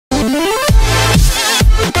I'll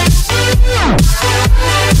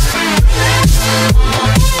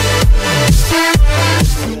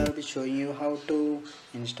be showing you how to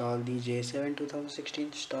install the J7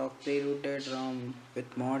 2016 stock Prerooted ROM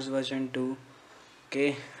with mods version 2.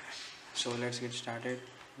 Okay, so let's get started.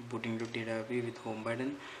 Booting to TWP with home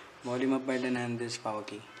button, volume up button and this power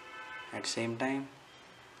key. At same time,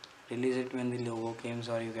 release it when the logo comes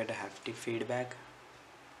or you get a hefty feedback.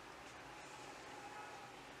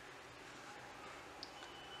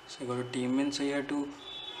 So go to team so here too,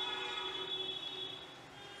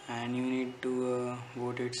 and you need to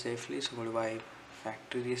boot it safely. So go to wipe,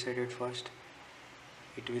 factory reset it first.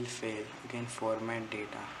 It will fail. You can format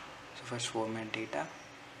data. So first format data,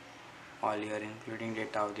 all here including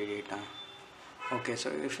data of the data. Okay, so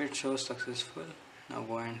if it shows successful, now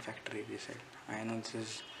go and factory reset. I know this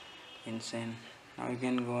is insane. Now you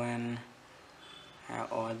can go and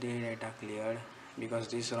have all the data cleared, because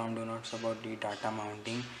this ROM do not support the data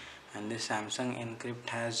mounting, and this Samsung encrypt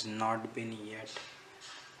has not been yet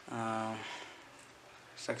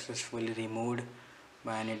successfully removed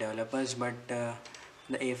by any developers. But the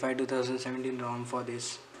A5 2017 ROM for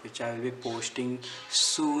this, which I will be posting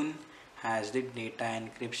soon, has the data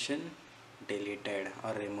encryption deleted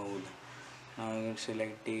or removed. Now you can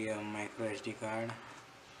select the micro SD card,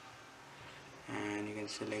 and you can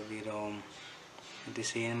select the ROM, the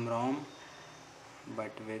same ROM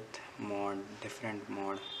but with different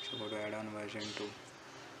mod. So go to add-on version 2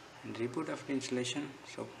 and reboot after installation.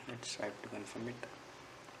 So let's swipe to confirm it.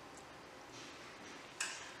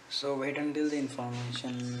 So wait until the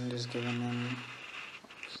information is given in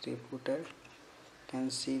stay rebooted. You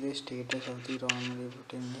can see the status of the ROM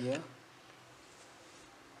rebooting here.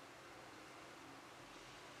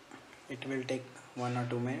 It will take 1 or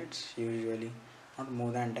 2 minutes usually, not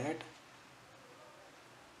more than that.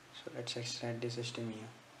 So let's extract the system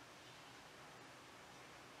here.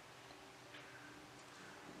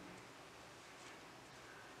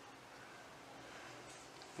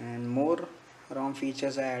 And more ROM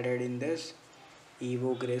features are added in this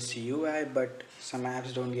Evo Grace UI, but some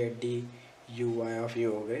apps don't get the UI of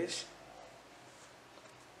Evo Grace.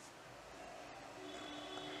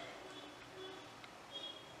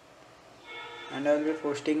 And I will be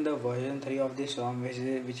posting the version 3 of this ROM, which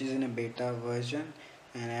is in a beta version,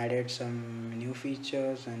 and added some new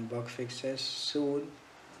features and bug fixes soon.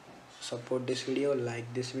 Support this video,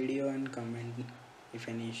 like this video and comment if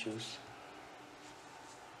any issues.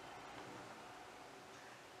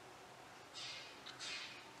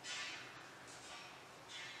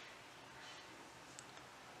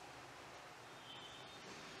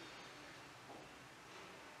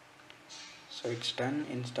 So it's done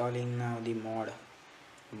installing now the mod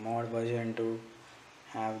version 2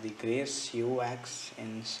 have the Grace UX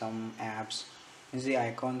in some apps, means the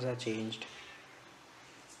icons are changed,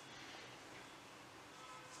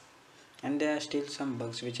 and there are still some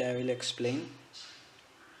bugs which I will explain.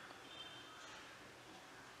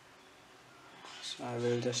 So I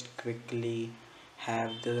will just quickly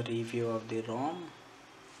have the review of the ROM.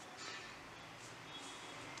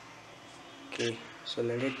 Okay, so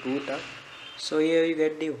let it boot up. So here you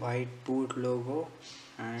get the white boot logo,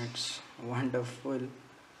 and it's wonderful,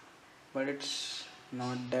 but it's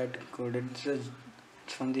not that good. It's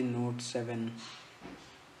from the Note 7.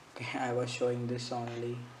 Okay, I was showing this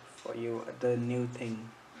only for you, the new thing,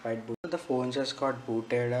 white boot. The phone just got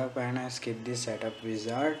booted up and I skipped the setup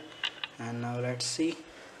wizard, and now let's see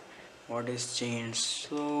what is changed.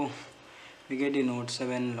 So we get the Note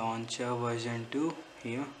 7 launcher version 2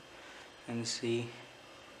 here, and see.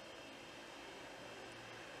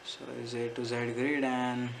 So is A to Z grid,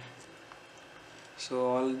 and so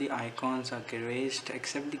all the icons are erased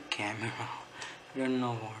except the camera. I don't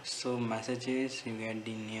know what. So messages, you get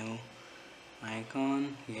the new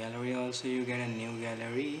icon. Gallery also, you get a new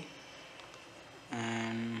gallery.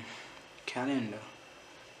 And calendar,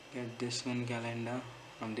 get this one calendar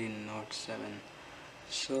from the Note 7.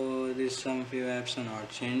 So this some few apps are not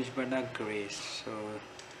changed but are erased. So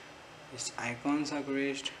these icons are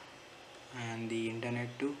erased, and the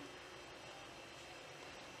internet too.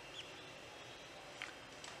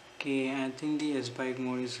 Okay, I think the S-Bike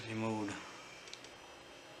mode is removed.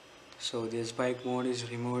 So the S-Bike mode is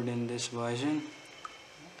removed in this version.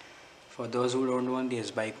 For those who don't want the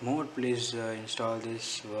S-Bike mode, please install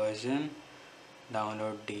this version,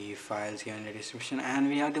 download the files here in the description. And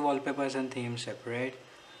we have the wallpapers and themes separate.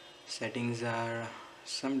 Settings are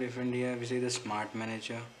some different here. We see the Smart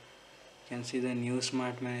Manager. You can see the new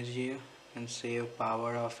Smart Manager here. You can save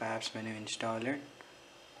power of apps when you install it.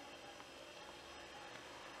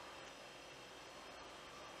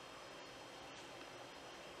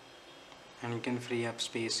 and you can free up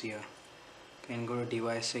space here. You can go to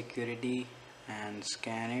device security and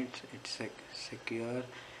scan it. It's secure. You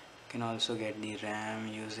can also get the RAM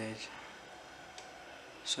usage.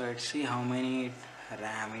 So let's see how many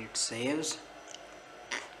RAM it saves.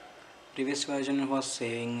 Previous version was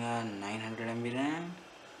saving 900 MB RAM,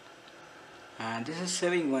 and this is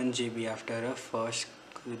saving 1 GB after a first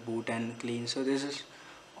boot and clean. So this is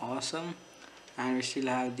awesome. And we still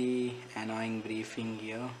have the annoying briefing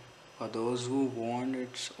here. For those who want,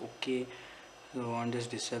 it's okay. So want this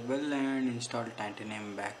disable and install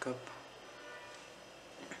titanium backup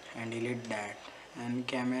and delete that. And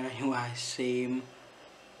camera UI same.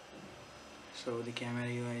 So the camera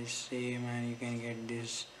UI is same, and you can get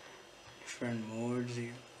this different modes here.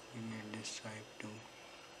 You can get this type to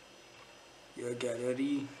your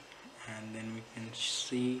gallery, and then we can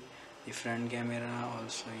see the front camera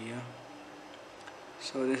also here.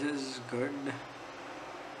 So this is good.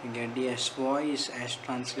 You get the S voice, S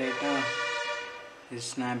translator, this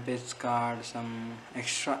snippets card, some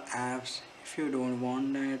extra apps. If you don't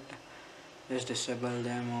want that, just disable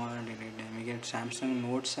them or delete them. You get Samsung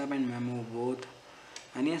Notes app and Memo both,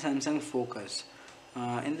 and here Samsung Focus.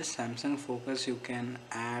 In the Samsung Focus you can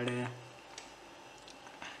add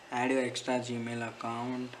your extra Gmail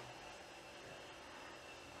account.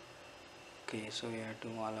 Okay, so you have to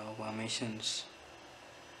allow permissions.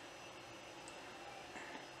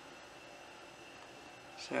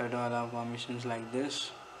 So you have to allow permissions like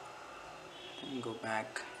this. And go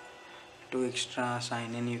back to extra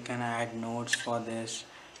sign in. You can add notes for this,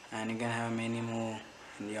 and you can have many more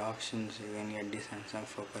in the options. You can get the Samsung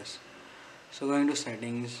Focus. So going to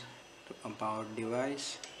settings, to about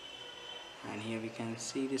device, and here we can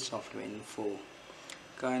see the software info.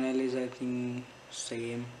 Kernel is I think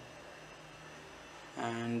same,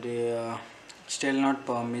 and still not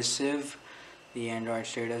permissive. The Android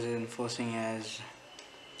status is enforcing as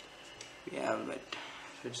we have it.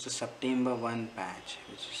 So it's the September 1 patch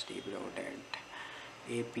which is deloaded.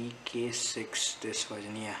 APK6 this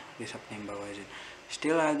version, yeah, the September version.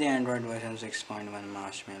 Still have the Android version 6.1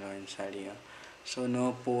 Marshmallow inside here. So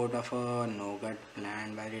no port of a Nougat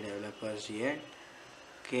planned by the developers yet.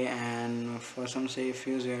 Okay, and for some safe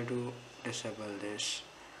use you have to disable this,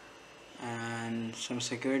 and some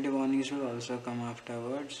security warnings will also come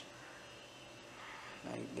afterwards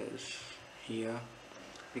like this here,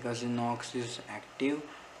 because the Nox is active,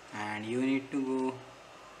 and you need to go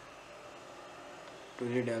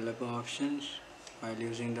to the developer options while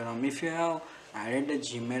using the ROM. If you have added the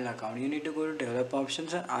Gmail account, you need to go to developer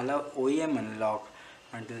options and allow OEM unlock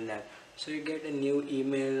until that. So you get a new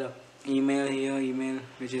email here,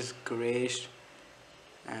 which is great,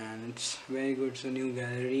 and it's very good. So new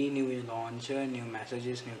gallery, new launcher, new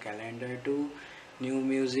messages, new calendar too, new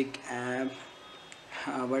music app,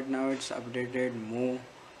 but now it's updated more.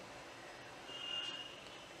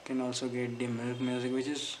 You can also get the milk music, which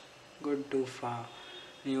is good too far.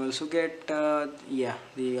 You also get the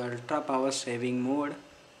ultra power saving mode,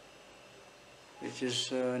 which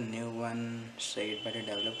is a new one said by the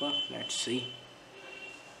developer. Let's see.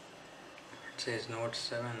 It says Note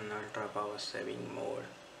 7 ultra power saving mode,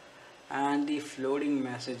 and the floating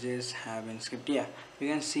messages have been skipped. Yeah, you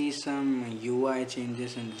can see some UI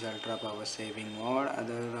changes in this ultra power saving mode.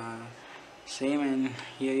 Other same, and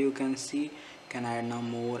here you can see can add now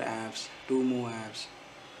more apps, 2 more apps.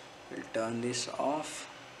 We'll turn this off,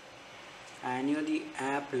 and here the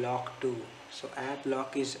app lock too. So app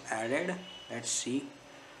lock is added. Let's see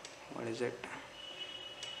what is it.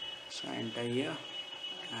 So enter here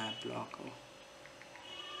app lock.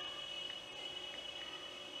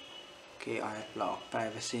 Okay, app lock,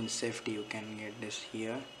 privacy and safety. You can get this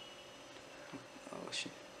here. Oh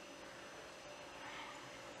shit.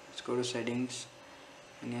 Let's go to settings,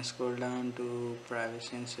 and you scroll down to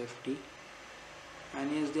privacy and safety,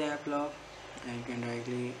 and here's the app lock, and you can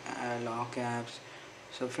directly lock apps.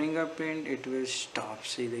 So fingerprint, it will stop.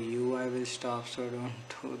 See, the UI will stop, so don't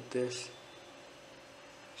do this.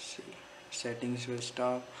 See, settings will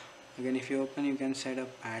stop. Again, if you open, you can set a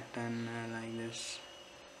pattern like this,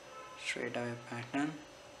 straight away pattern.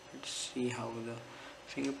 Let's see how the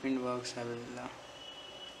fingerprint works. I will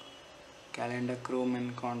calendar, Chrome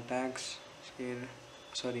and contacts here.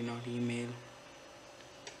 Sorry, not email,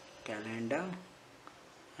 calendar.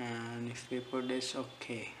 And if we put this,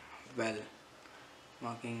 okay, well,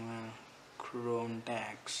 working well, Chrome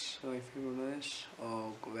tags. So if you do this,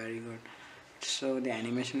 oh, very good. So the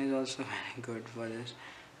animation is also very good for this,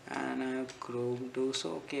 and I have Chrome too.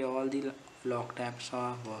 So okay, all the lock tabs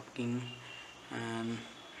are working, and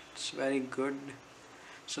it's very good.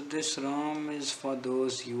 So this ROM is for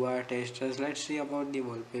those UI testers. Let's see about the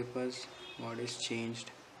wallpapers, what is changed.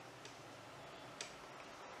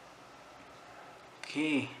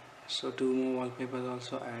 Okay, so 2 more wallpapers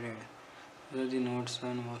also added. These are the notes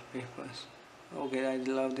and wallpapers. Okay, I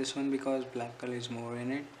love this one because black color is more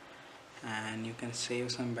in it, and you can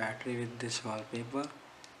save some battery with this wallpaper.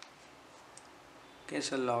 Okay,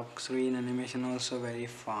 so lock screen animation also very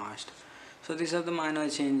fast. So these are the minor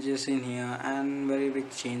changes in here, and very big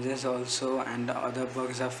changes also, and the other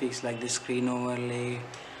bugs are fixed like the screen overlay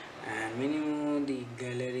and minimum the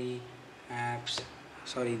gallery apps,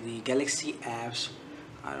 sorry, the galaxy apps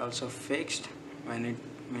are also fixed when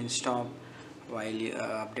it stop while you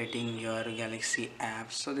are updating your galaxy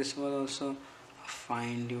apps. So this was also a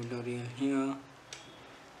fine tutorial here,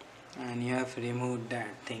 and you have removed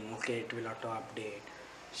that thing. Okay, it will auto update,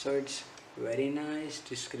 so it's very nice.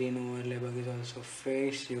 The screen overlay bug is also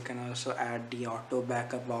fixed. You can also add the auto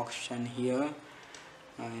backup option here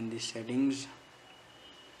in the settings.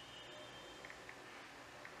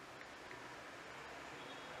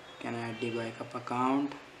 Can add the backup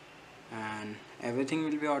account and everything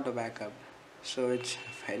will be auto backup, so it's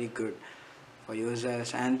very good for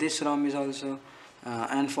users. And this ROM is also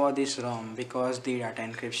and for this ROM, because the data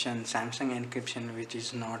encryption, Samsung encryption, which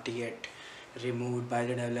is not yet removed by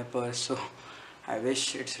the developers, so I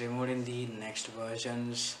wish it's removed in the next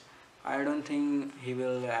versions. I don't think he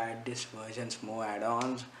will add these versions more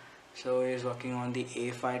add-ons. So he is working on the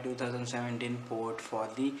A5 2017 port for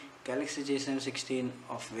the Galaxy J716,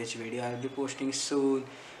 of which video I'll be posting soon.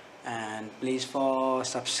 And please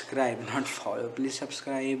subscribe, not follow, please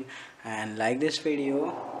subscribe and like this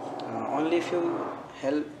video, only if you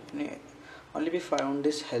help, only if you found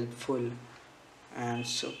this helpful. And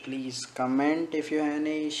so please comment if you have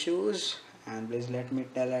any issues, and please let me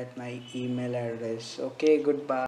tell at my email address. Okay, goodbye.